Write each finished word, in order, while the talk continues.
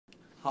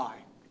Hi,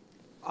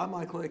 I'm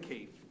Michael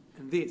O'Keefe,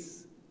 and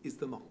this is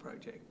the MOK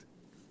Project.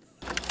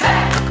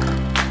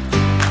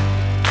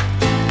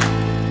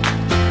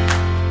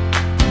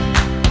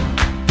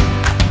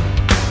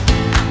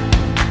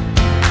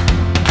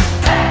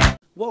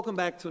 Welcome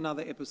back to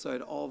another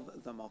episode of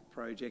the MOK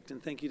Project,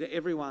 and thank you to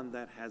everyone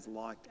that has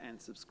liked and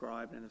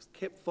subscribed and has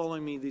kept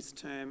following me this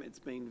term. It's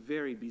been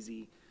very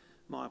busy.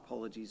 My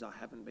apologies, I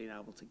haven't been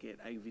able to get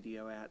a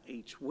video out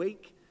each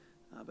week.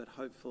 But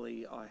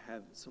hopefully I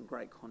have some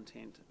great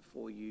content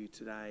for you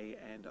today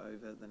and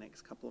over the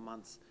next couple of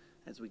months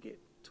as we get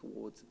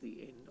towards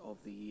the end of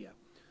the year.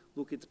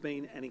 Look, it's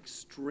been an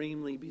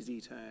extremely busy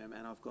term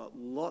and I've got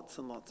lots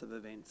and lots of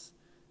events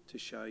to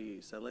show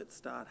you. So let's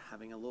start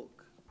having a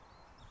look.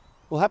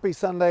 Well, happy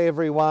Sunday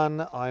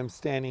everyone. I'm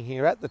standing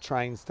here at the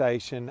train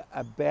station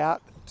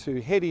about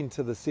to head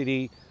into the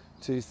city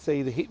to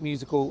see the hit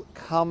musical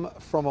Come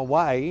From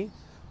Away,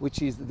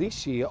 which is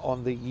this year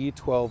on the Year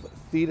 12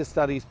 Theatre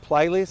Studies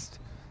playlist.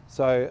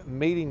 So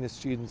meeting the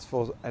students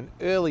for an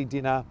early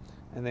dinner,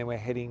 and then we're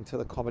heading to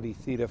the Comedy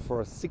Theatre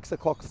for a 6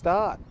 o'clock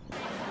start.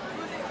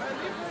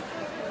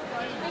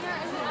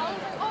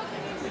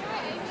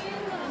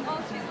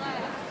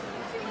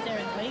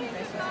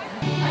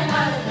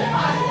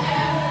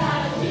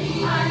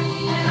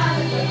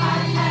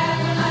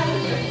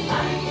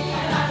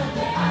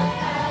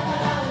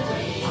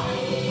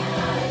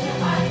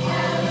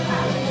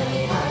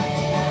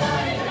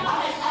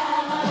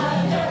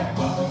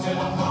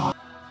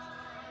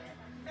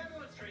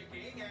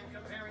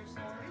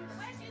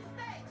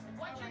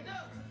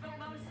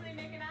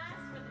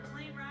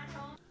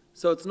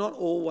 So it's not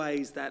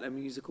always that a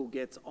musical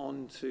gets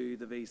onto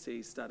the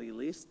VC study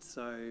list,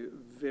 so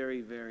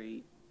very,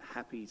 very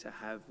happy to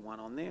have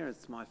one on there.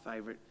 It's my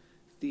favourite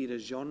theatre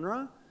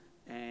genre,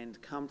 and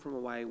Come From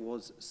Away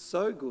was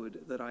so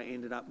good that I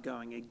ended up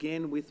going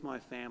again with my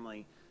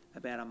family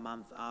about a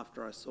month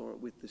after I saw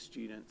it with the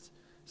students.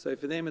 So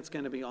for them it's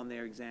going to be on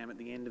their exam at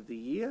the end of the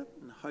year,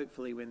 and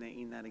hopefully when they're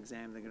in that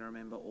exam they're going to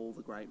remember all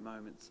the great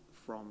moments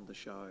from the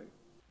show.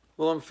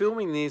 Well, I'm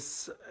filming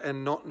this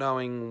and not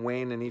knowing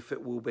when and if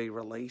it will be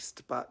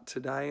released, but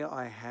today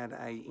I had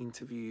an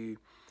interview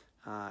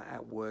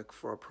at work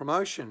for a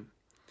promotion.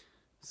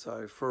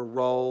 So for a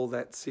role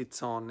that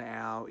sits on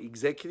our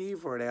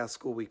executive, or at our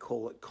school we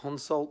call it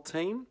consult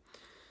team,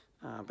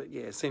 but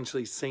yeah,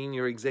 essentially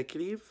senior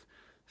executive.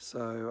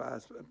 So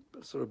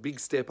a sort of big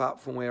step up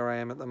from where I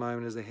am at the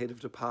moment as a head of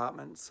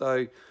department.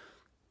 So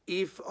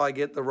if I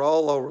get the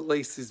role, I'll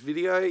release this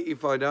video.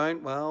 If I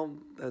don't, well,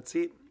 that's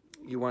it.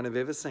 You won't have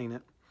ever seen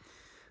it.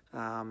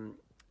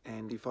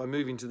 And if I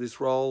move into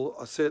this role,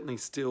 I certainly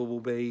still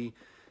will be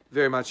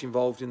very much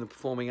involved in the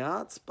performing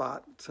arts,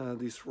 but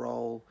this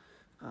role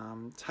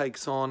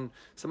takes on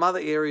some other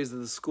areas of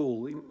the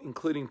school,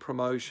 including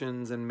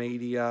promotions and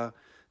media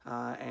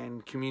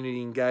and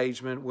community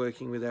engagement,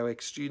 working with our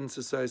ex-students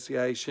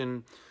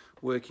association,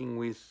 working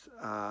with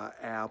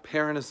our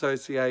parent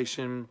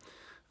association,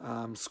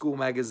 school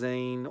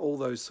magazine, all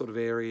those sort of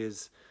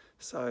areas.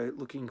 So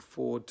looking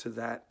forward to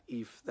that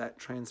if that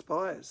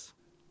transpires.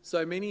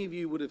 So many of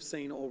you would have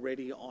seen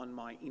already on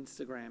my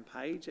Instagram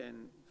page,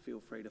 and feel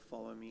free to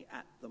follow me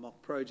at the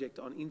MOK Project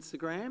on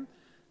Instagram,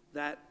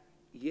 that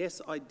yes,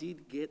 I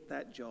did get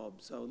that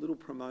job. So a little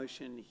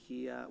promotion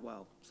here,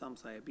 well, some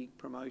say a big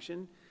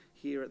promotion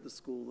here at the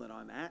school that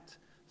I'm at.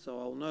 So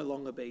I'll no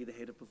longer be the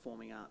head of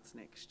performing arts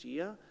next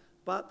year,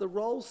 but the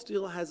role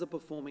still has a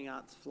performing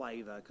arts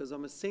flavour because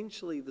I'm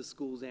essentially the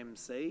school's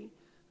MC.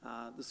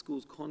 The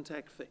school's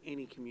contact for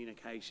any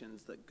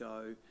communications that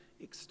go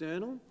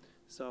external.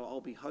 So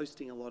I'll be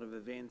hosting a lot of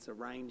events,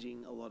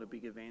 arranging a lot of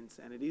big events,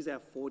 and it is our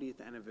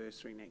 40th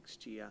anniversary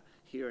next year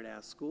here at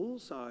our school,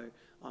 so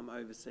I'm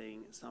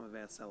overseeing some of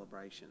our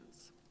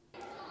celebrations.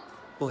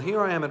 Well, here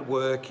I am at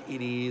work.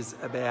 It is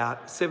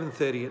about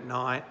 7:30 at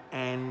night,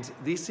 and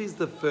this is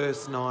the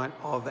first night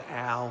of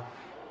our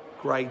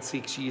Grade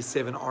 6 Year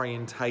 7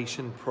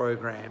 orientation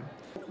program.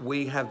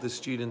 We have the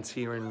students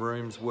here in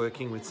rooms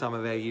working with some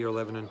of our Year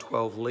 11 and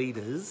 12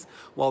 leaders,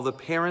 while the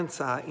parents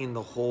are in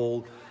the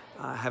hall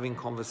having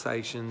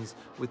conversations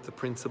with the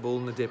principal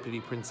and the deputy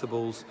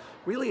principals,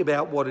 really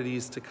about what it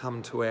is to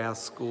come to our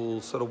school,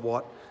 sort of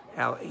what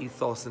our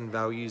ethos and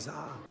values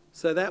are.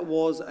 So that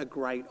was a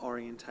great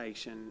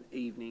orientation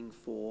evening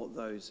for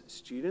those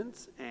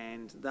students,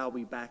 and they'll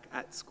be back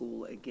at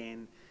school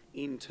again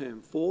in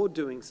term 4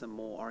 doing some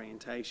more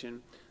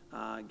orientation,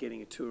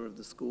 getting a tour of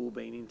the school,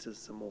 being into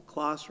some more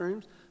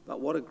classrooms.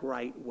 But what a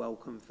great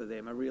welcome for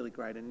them, a really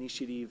great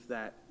initiative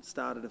that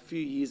started a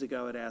few years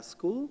ago at our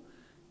school,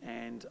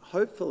 and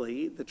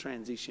hopefully the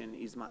transition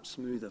is much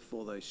smoother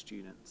for those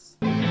students.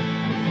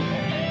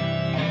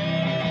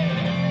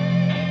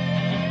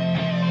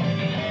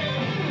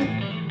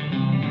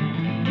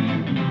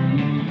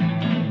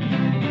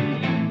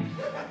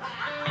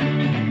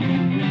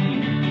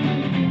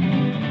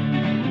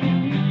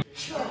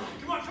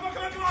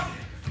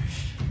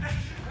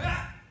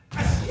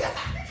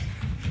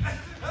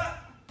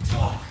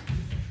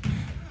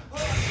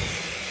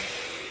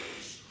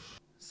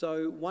 So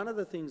So one of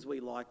the things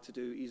we like to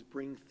do is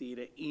bring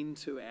theatre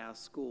into our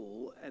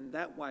school, and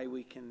that way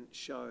we can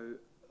show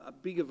a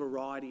bigger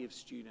variety of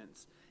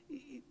students.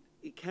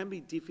 It can be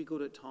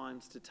difficult at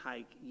times to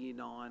take year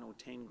 9 or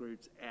 10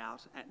 groups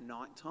out at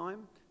night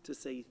time to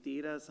see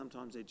theatre.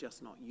 Sometimes they're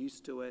just not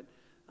used to it,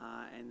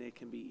 and there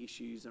can be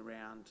issues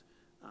around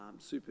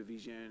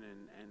supervision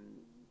and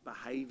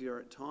behaviour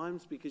at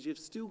times, because you've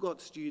still got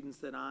students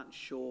that aren't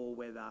sure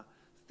whether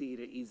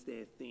theatre is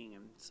their thing,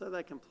 and so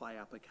they can play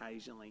up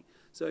occasionally.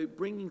 So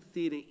bringing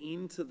theatre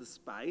into the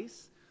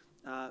space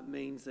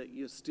means that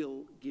you're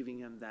still giving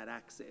them that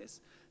access.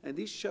 And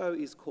this show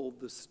is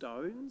called The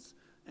Stones,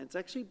 and it's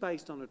actually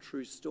based on a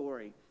true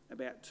story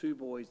about 2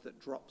 boys that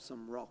dropped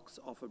some rocks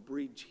off a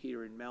bridge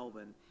here in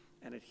Melbourne,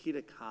 and it hit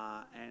a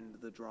car and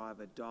the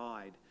driver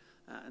died.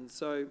 And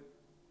so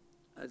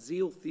a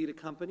Zeal Theatre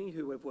Company,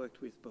 who we've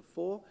worked with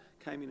before,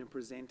 came in and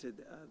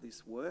presented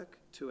this work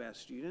to our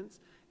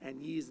students, and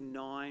years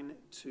 9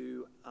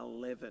 to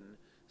 11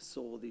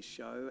 saw this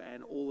show,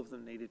 and all of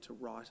them needed to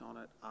write on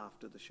it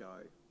after the show.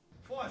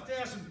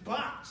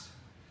 $5,000?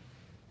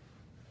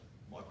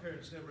 My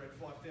parents never had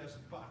 $5,000.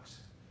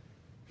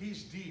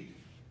 His did.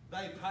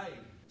 They paid.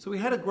 So we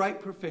had a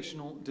great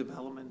professional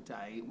development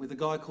day with a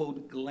guy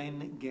called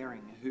Glenn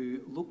Gehring, who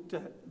looked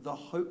at the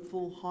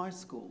Hopeful High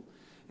School.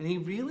 And he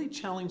really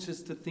challenged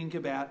us to think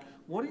about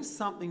what is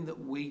something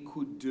that we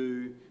could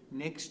do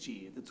next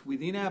year that's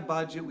within our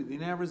budget,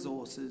 within our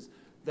resources,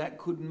 that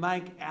could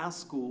make our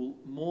school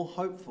more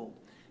hopeful.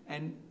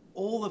 And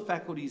all the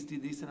faculties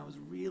did this, and it was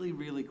really,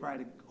 really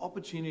great. An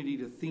opportunity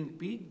to think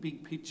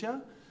big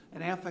picture.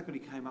 And our faculty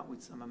came up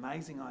with some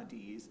amazing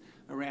ideas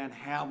around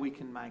how we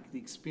can make the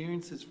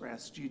experiences for our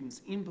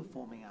students in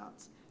performing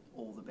arts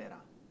all the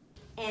better.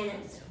 And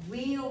it's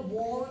real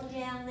warm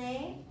down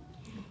there.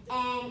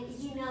 And,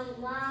 you know,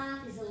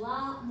 life is a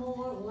lot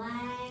more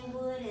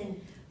languid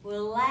and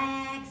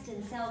relaxed.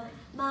 And so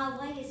my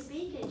way of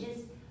speaking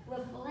just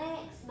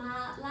reflects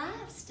my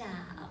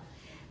lifestyle.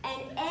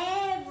 And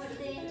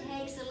everything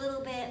takes a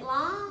little bit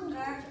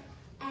longer.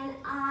 And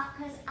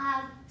because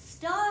I've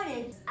started,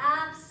 it's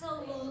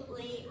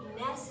absolutely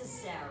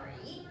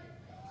necessary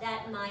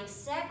that my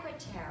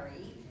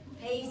secretary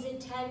pays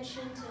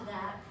attention to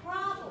that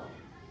problem.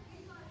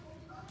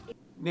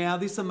 Now,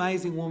 this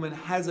amazing woman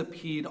has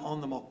appeared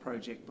on the MOK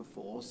project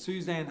before.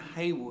 Suzanne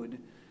Haywood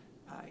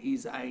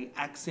is an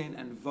accent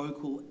and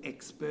vocal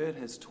expert,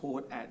 has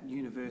taught at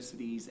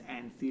universities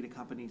and theatre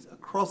companies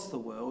across the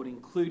world,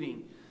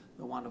 including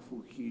the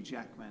wonderful Hugh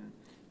Jackman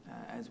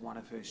as one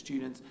of her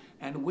students.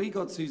 And we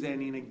got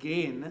Suzanne in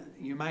again.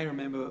 You may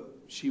remember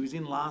she was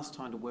in last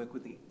time to work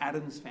with the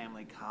Addams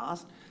Family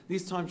cast.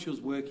 This time she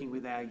was working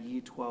with our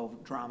Year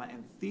 12 drama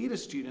and theatre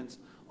students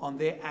on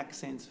their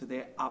accents for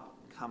their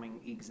upcoming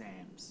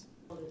exams.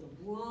 The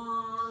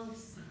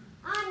Bronx,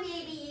 or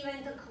maybe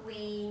even the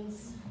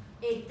Queens.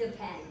 It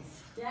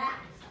depends. Yeah?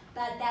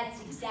 But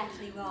that's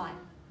exactly right.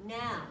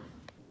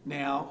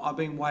 Now, I've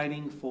been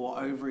waiting for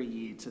over a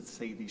year to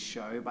see this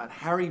show, but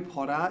Harry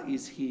Potter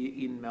is here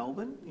in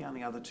Melbourne. The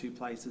only other 2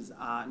 places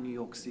are New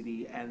York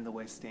City and the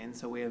West End,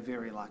 so we are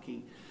very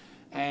lucky.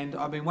 And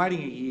I've been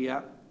waiting a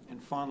year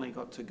and finally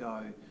got to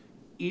go.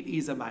 It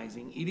is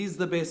amazing. It is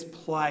the best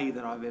play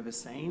that I've ever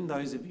seen.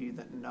 Those of you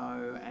that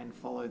know and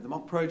follow the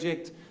MOK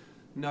project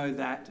know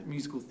that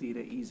musical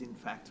theatre is in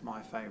fact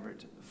my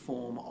favourite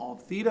form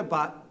of theatre,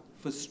 but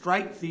for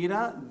straight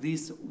theatre,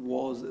 this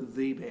was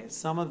the best.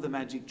 Some of the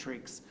magic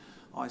tricks,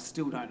 I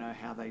still don't know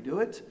how they do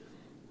it.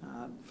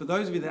 For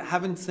those of you that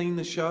haven't seen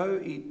the show,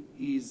 it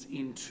is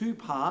in 2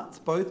 parts.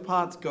 Both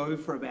parts go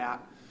for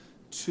about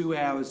 2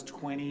 hours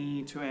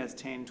 20, 2 hours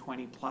 10,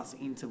 20 plus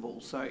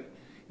intervals. So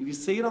if you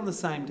see it on the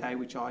same day,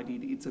 which I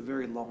did, it's a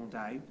very long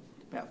day,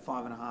 about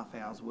 5.5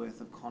 hours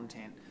worth of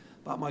content.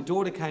 But my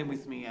daughter came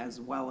with me as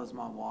well as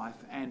my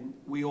wife, and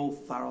we all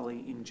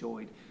thoroughly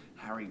enjoyed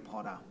Harry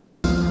Potter.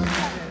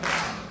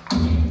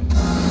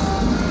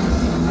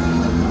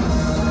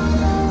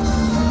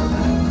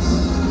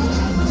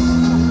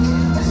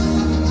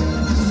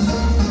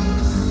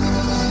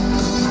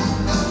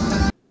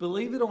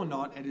 Believe it or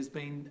not, it has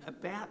been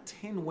about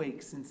 10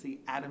 weeks since the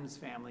Addams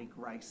Family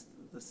graced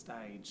the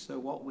stage. So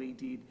what we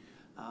did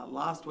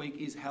last week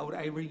is held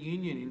a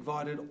reunion,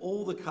 invited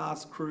all the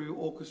cast, crew,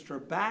 orchestra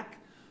back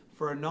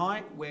for a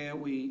night where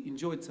we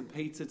enjoyed some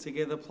pizza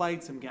together,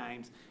 played some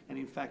games, and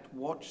in fact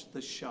watched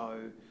the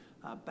show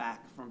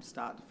back from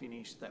start to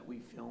finish that we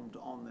filmed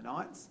on the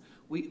nights.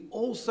 We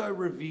also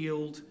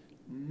revealed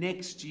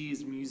next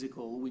year's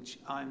musical, which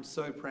I'm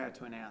so proud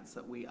to announce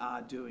that we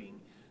are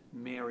doing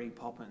Mary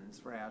Poppins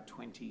for our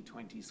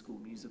 2020 school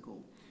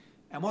musical.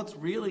 And what's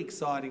really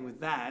exciting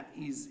with that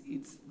is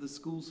it's the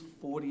school's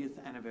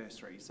 40th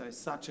anniversary, so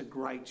such a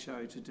great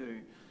show to do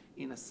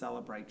in a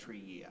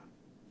celebratory year.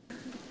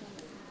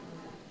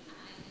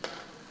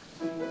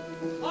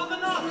 On the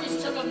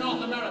northeast tip of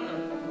North America,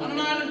 on an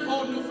island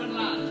called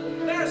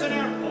Newfoundland, there's an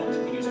airport.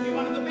 It used to be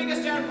one of the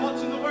biggest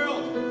airports in the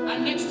world.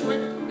 And next to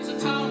it is a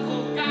town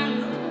called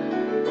Gander.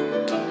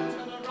 Welcome to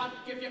the rock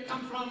if you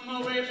come from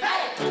away.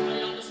 Hey!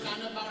 I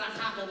understand about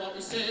half of what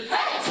we said.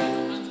 Hey!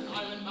 Man's an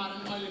island, but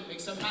an island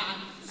makes a man.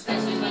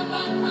 Especially when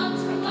one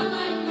comes from one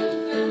like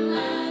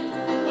Newfoundland.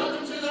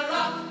 Welcome to the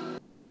Rock.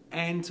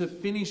 And to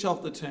finish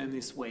off the term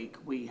this week,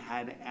 we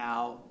had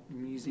our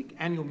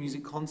annual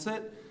music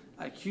concert.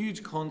 A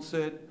huge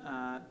concert,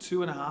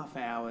 2.5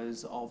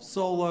 hours of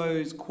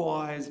solos,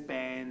 choirs,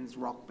 bands,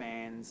 rock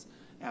bands,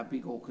 our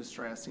big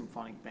orchestra, our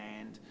symphonic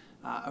band.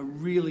 A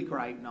really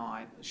great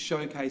night,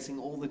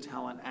 showcasing all the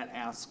talent at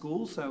our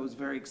school, so it was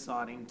very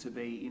exciting to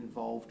be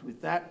involved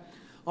with that.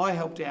 I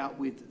helped out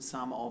with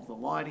some of the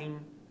lighting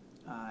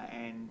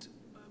and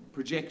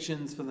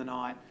projections for the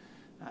night,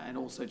 and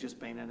also just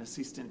been an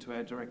assistant to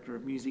our Director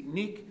of Music,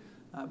 Nick.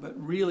 But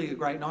really a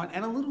great night,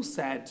 and a little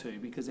sad too,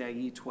 because our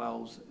Year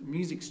 12's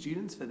music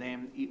students, for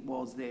them, it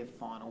was their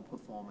final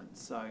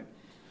performance. So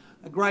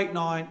a great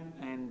night,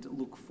 and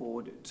look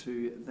forward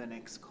to the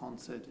next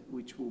concert,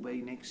 which will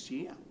be next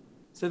year.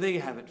 So there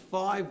you have it,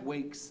 5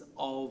 weeks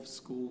of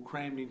school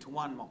crammed into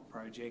one mock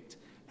project,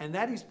 and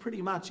that is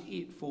pretty much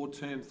it for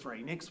Term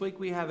 3. Next week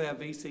we have our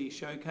VCE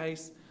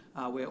showcase,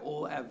 where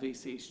all our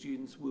VCE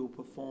students will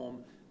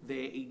perform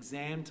their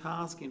exam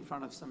task in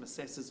front of some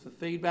assessors for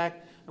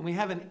feedback, and we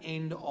have an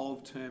end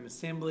of term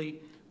assembly,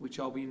 which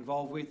I'll be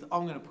involved with.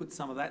 I'm going to put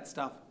some of that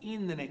stuff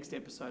in the next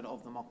episode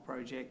of the mock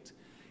project.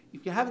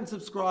 If you haven't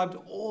subscribed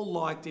or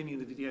liked any of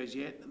the videos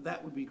yet,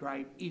 that would be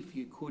great if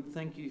you could.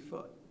 Thank you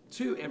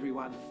to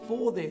everyone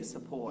for their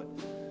support.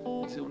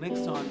 Until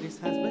next time, this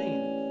has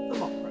been the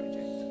mock project.